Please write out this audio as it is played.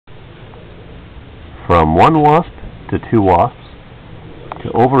from one wasp to two wasps to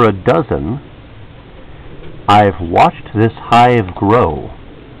over a dozen. I've watched this hive grow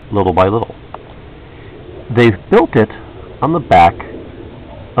little by little. They've built it on the back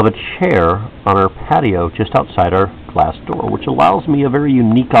of a chair on our patio just outside our glass door, which allows me a very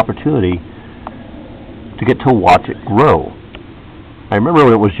unique opportunity to get to watch it grow. I remember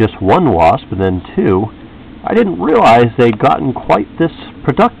when it was just one wasp and then two. I didn't realize they'd gotten quite this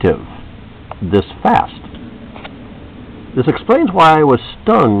productive this fast. This explains why I was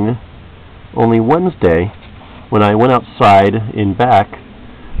stung only Wednesday when I went outside in back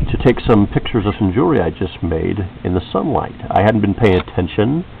to take some pictures of some jewelry I just made in the sunlight. I hadn't been paying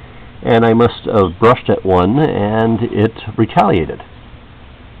attention, and I must have brushed at one, and it retaliated.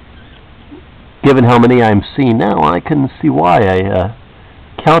 Given how many I'm seeing now, I can see why. I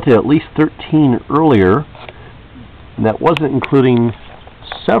counted at least 13 earlier, and that wasn't including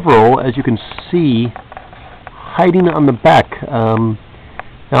several, as you can see, hiding on the back.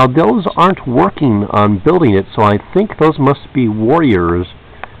 Now, those aren't working on building it, so I think those must be warriors.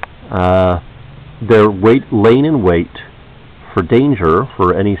 They're laying in wait for danger,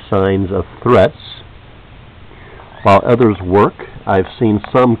 for any signs of threats, while others work. I've seen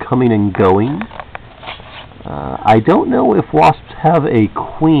some coming and going. I don't know if wasps have a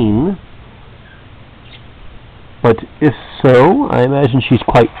queen, but if so, I imagine she's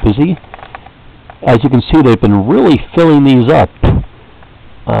quite busy. As you can see, they've been really filling these up.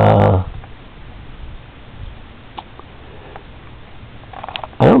 I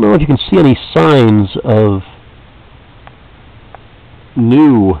don't know if you can see any signs of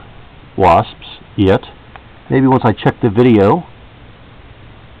new wasps yet. Maybe once I check the video.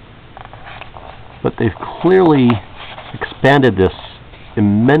 But they've clearly expanded this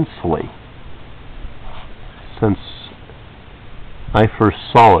immensely since I first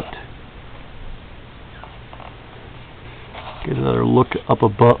saw it. Get another look up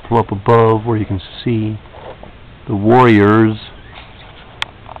above, from up above, where you can see the warriors,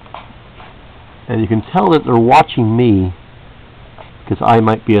 and you can tell that they're watching me because I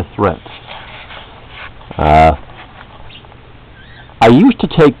might be a threat. I used to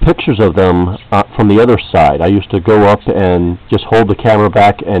take pictures of them from the other side. I used to go up and just hold the camera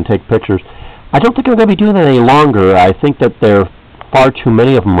back and take pictures. I don't think I'm going to be doing that any longer. I think that there are far too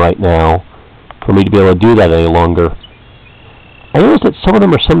many of them right now for me to be able to do that any longer. I noticed that some of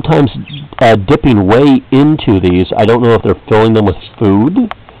them are sometimes dipping way into these. I don't know if they're filling them with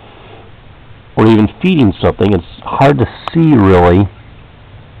food or even feeding something. It's hard to see really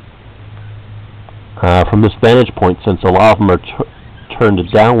from this vantage point, since a lot of them are turned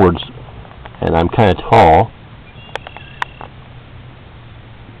downwards and I'm kind of tall.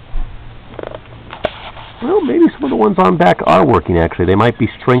 Well, maybe some of the ones on back are working actually. They might be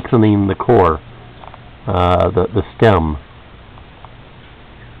strengthening the core, the stem.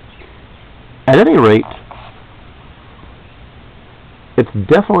 At any rate, it's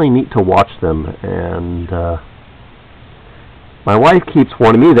definitely neat to watch them, and my wife keeps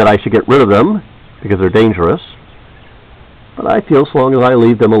warning me that I should get rid of them because they're dangerous, but I feel so long as I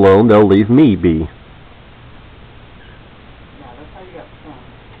leave them alone, they'll leave me be. Yeah, that's how you got stung.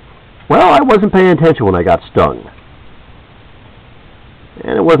 Well, I wasn't paying attention when I got stung,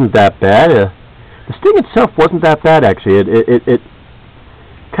 and it wasn't that bad. The sting itself wasn't that bad, actually. It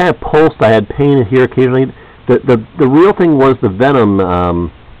kind of pulsed. I had pain here occasionally. The real thing was the venom.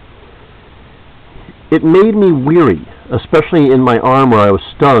 It made me weary, especially in my arm where I was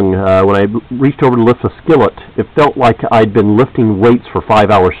stung. When I reached over to lift the skillet, it felt like I'd been lifting weights for 5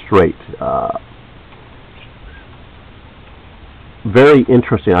 hours straight. Very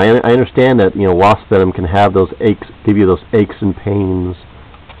interesting. I understand that, you know, wasp venom can have those aches, give you those aches and pains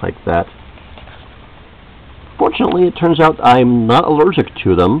like that. Fortunately, it turns out I'm not allergic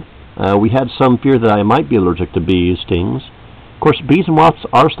to them. We had some fear that I might be allergic to bee stings. Of course, bees and wasps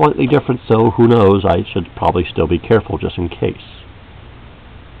are slightly different, so who knows? I should probably still be careful just in case.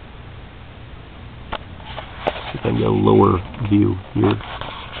 See if I can get a lower view here.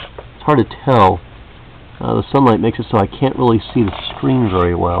 It's hard to tell. The sunlight makes it so I can't really see the screen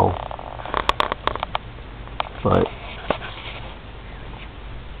very well. But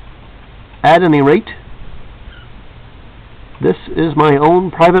at any rate, this is my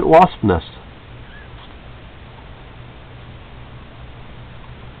own private wasp nest.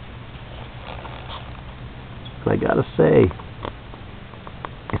 And I gotta say,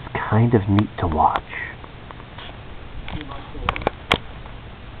 it's kind of neat to watch.